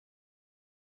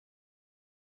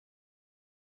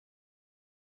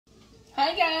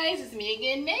Hi guys, it's me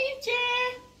again,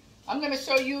 Nature. I'm going to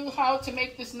show you how to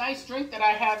make this nice drink that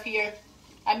I have here.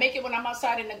 I make it when I'm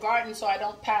outside in the garden so I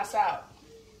don't pass out.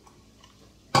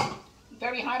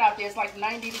 Very hot out there. It's like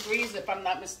 90 degrees if I'm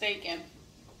not mistaken.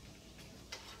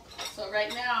 So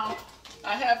right now,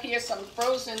 I have here some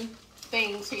frozen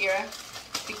things here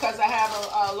because I have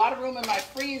a lot of room in my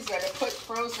freezer to put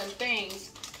frozen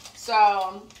things.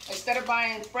 So instead of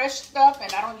buying fresh stuff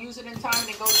and I don't use it in time and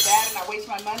it goes bad and I waste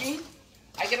my money,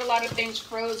 I get a lot of things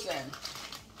frozen.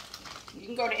 You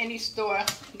can go to any store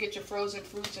and get your frozen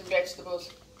fruits and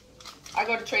vegetables. I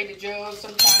go to Trader Joe's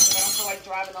sometimes if I don't feel like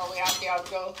driving all the way out there. I'll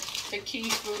go to Key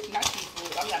Food, not Key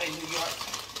Food, I'm not in New York.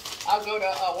 I'll go to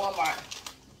Walmart.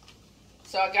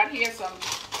 So I got here some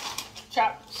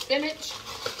chopped spinach.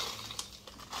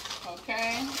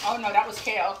 Okay. Oh no, that was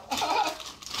kale.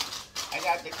 I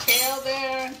got the kale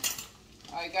there.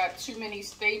 I got too many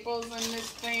staples in this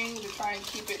thing to try and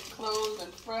keep it closed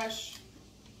and fresh.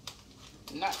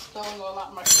 Not spilling all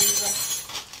out my freezer.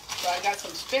 So I got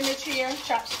some spinach here,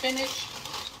 chopped spinach.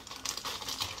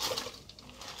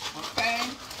 Okay.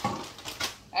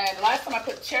 And last time I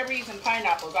put cherries and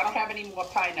pineapples. I don't have any more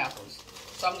pineapples.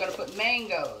 So I'm going to put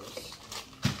mangoes.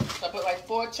 So I put like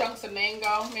 4 chunks of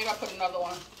mango. Maybe I'll put another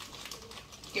one.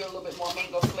 Give it a little bit more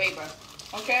mango flavor.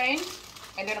 Okay.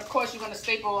 And then of course you're going to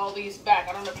staple all these back.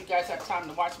 I don't know if you guys have time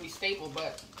to watch me staple,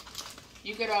 but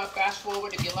you could fast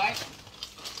forward if you like.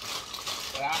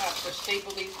 But I'll have to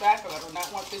staple these back because I do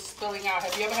not want this spilling out.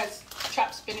 Have you ever had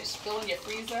chopped spinach spill in your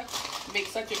freezer? It makes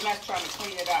such a mess trying to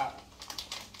clean it out.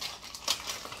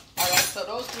 Alright, so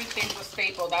those 3 things are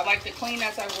stapled. I like to clean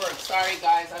as I work. Sorry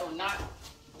guys, I do not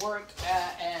work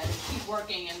and keep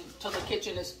working until the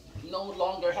kitchen is no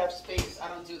longer have space. I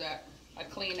don't do that. I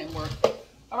clean and work.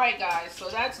 Alright guys, so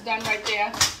that's done right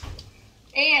there.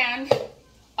 And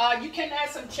you can add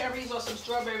some cherries or some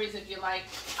strawberries if you like.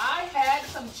 I had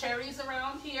some cherries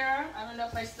around here. I don't know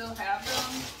if I still have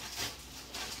them.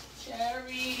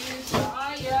 Cherries,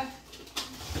 fire.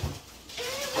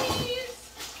 Cherries.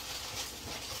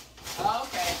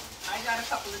 Okay, I got a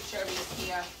couple of cherries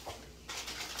here.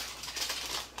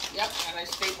 Yep, and I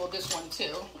stapled this one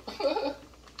too.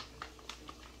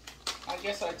 I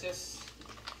guess I just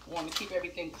want to keep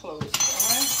everything closed,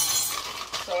 alright?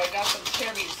 So I got some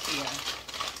cherries here.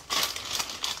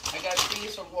 I got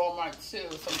these from Walmart too,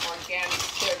 some organic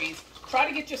cherries. Try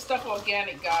to get your stuff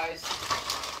organic, guys.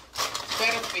 It's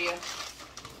better for you.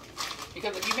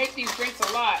 Because if you make these drinks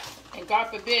a lot, and God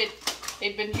forbid,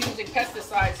 they've been using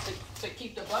pesticides to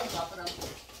keep the bugs off of them,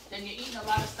 then you're eating a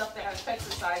lot of stuff that has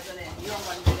pesticides in it, and you don't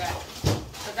want to do that.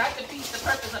 So that defeats the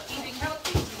purpose of eating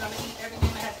healthy. You're going to eat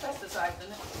everything that has pesticides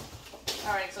in it.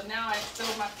 Alright, so now I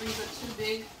filled my freezer too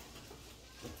big.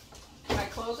 Can I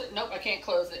close it? Nope, I can't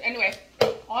close it. Anyway,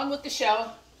 on with the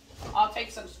show. I'll take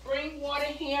some spring water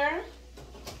here.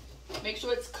 Make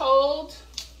sure it's cold.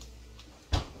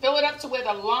 Fill it up to where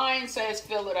the line says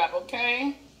fill it up,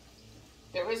 okay?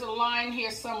 There is a line here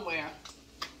somewhere.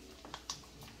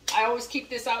 I always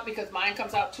keep this out because mine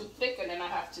comes out too thick and then I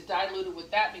have to dilute it with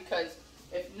that because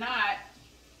if not,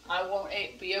 I won't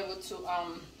be able to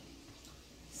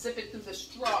sip it through the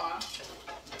straw.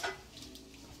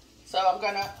 So I'm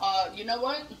gonna, you know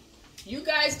what? You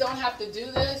guys don't have to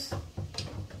do this,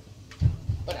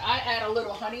 but I add a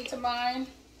little honey to mine.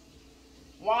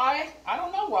 Why? I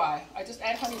don't know why. I just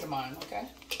add honey to mine, okay?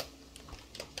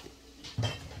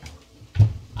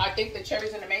 I think the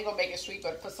cherries and the mango make it sweet,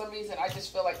 but for some reason, I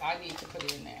just feel like I need to put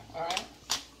it in there, all right?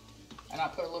 And I'll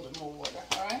put a little bit more water,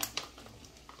 all right?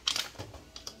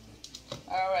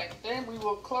 All right, then we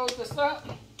will close this up.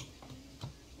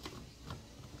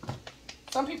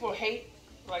 Some people hate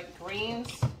like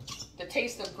greens, the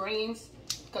taste of greens,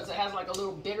 because it has like a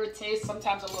little bitter taste,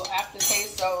 sometimes a little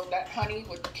aftertaste, so that honey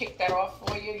would kick that off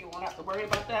for you. You won't have to worry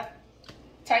about that.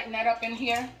 Tighten that up in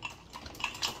here.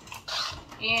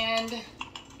 And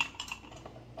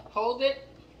hold it.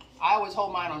 I always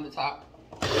hold mine on the top.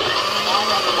 I don't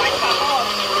know if it might pop off.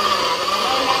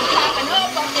 I'm popping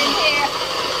up up in here.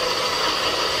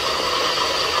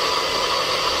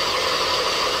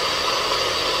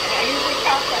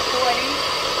 At 40,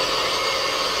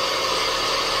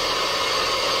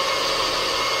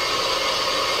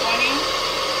 20,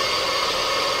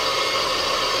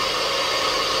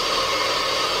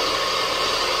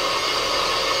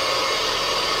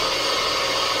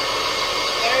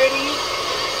 30,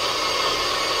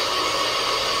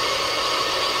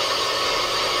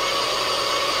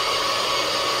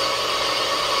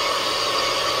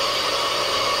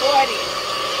 40.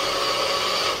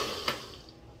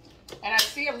 And I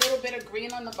see a little bit of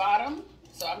green on the bottom,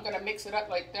 so I'm going to mix it up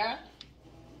like that.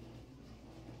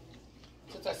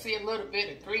 Since I see a little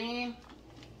bit of green.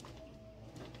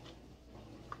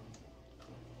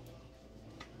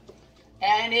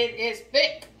 And it is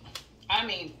thick. I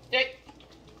mean thick.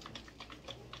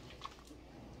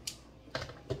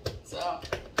 So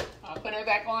I'll put it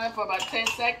back on for about 10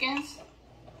 seconds.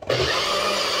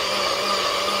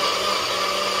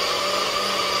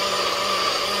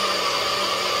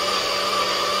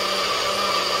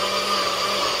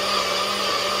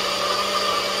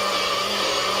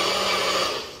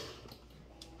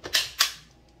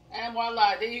 And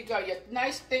voila, there you go. Your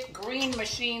nice thick green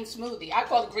machine smoothie. I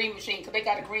call it green machine because they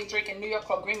got a green drink in New York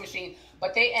called green machine.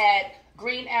 But they add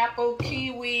green apple,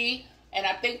 kiwi, and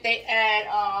I think they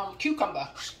add cucumber.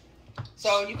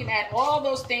 So you can add all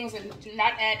those things and do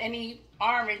not add any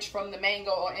orange from the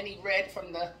mango or any red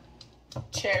from the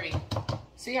cherry.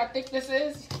 See how thick this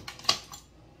is?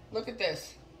 Look at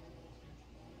this.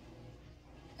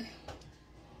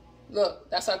 Look,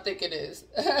 that's how thick it is.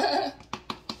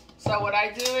 So what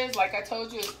I do is, like I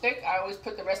told you, it's thick. I always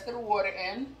put the rest of the water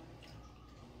in.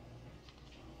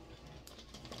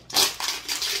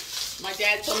 My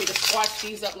dad told me to squash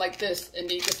these up like this, and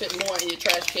then you can fit more in your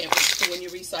trash can. So when you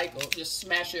recycle, just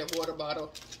smash your water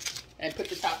bottle and put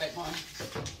the top back on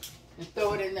and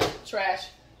throw it in the trash.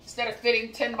 Instead of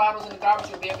fitting 10 bottles in the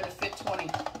garbage, you'll be able to fit 20.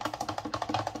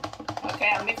 Okay,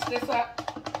 I'll mix this up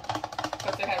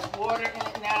because it has water in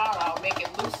it now, and I'll make it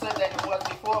looser than it was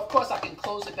before. Of course, I can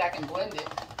close it back and blend it.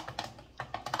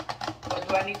 But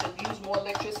do I need to use more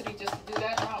electricity just to do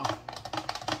that? No.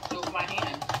 Do it with my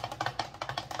hand.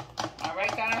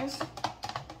 Alright guys,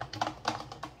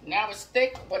 now it's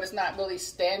thick, but it's not really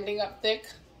standing up thick,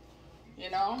 you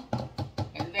know.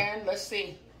 And then let's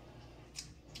see.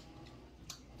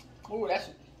 Ooh,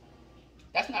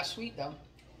 that's not sweet though.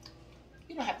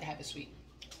 You don't have to have it sweet.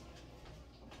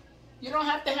 You don't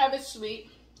have to have it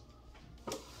sweet.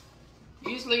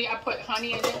 Usually I put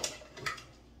honey in it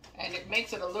and it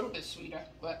makes it a little bit sweeter,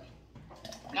 but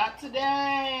not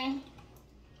today.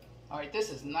 Alright, this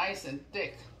is nice and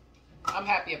thick. I'm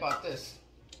happy about this.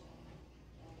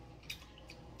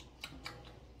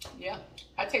 Yeah,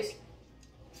 I taste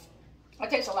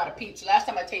a lot of peach. Last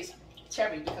time I tasted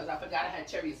cherry because I forgot I had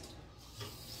cherries.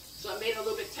 So I made it a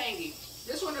little bit tangy.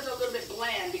 This one is a little bit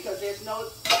bland because there's no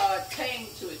tang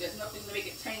to it. There's nothing to make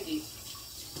it tangy.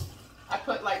 I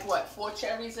put like, what, 4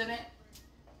 cherries in it?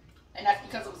 And that's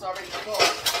because it was already full.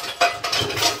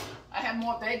 I have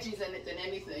more veggies in it than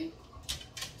anything.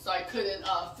 So I couldn't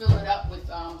fill it up with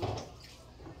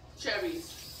cherries,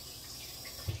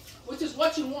 which is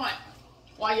what you want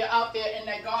while you're out there in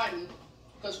that garden.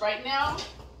 Because right now,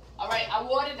 all right, I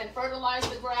watered and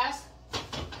fertilized the grass,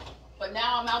 but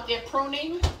now I'm out there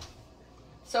pruning.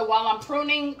 So while I'm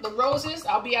pruning the roses,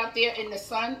 I'll be out there in the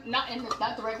sun, not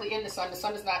directly in the sun. The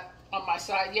sun is not on my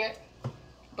side yet,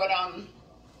 but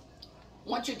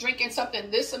once you're drinking something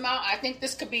this amount, I think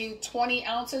this could be 20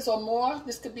 ounces or more.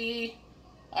 This could be,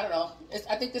 I don't know.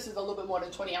 I think this is a little bit more than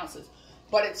 20 ounces.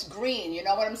 But it's green, you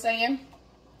know what I'm saying?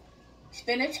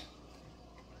 Spinach,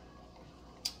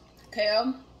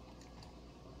 kale,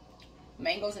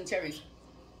 mangoes, and cherries.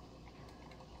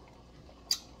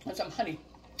 And some honey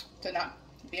to not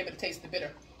be able to taste the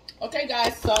bitter. Okay,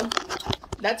 guys, so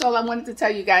that's all I wanted to tell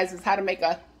you guys is how to make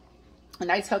a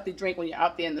nice healthy drink when you're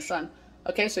out there in the sun.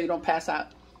 Okay, so you don't pass out.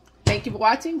 Thank you for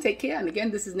watching. Take care. And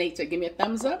again, this is Nature. Give me a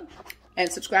thumbs up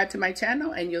and subscribe to my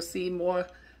channel, and you'll see more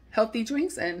healthy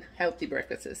drinks and healthy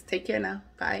breakfasts. Take care now.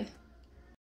 Bye.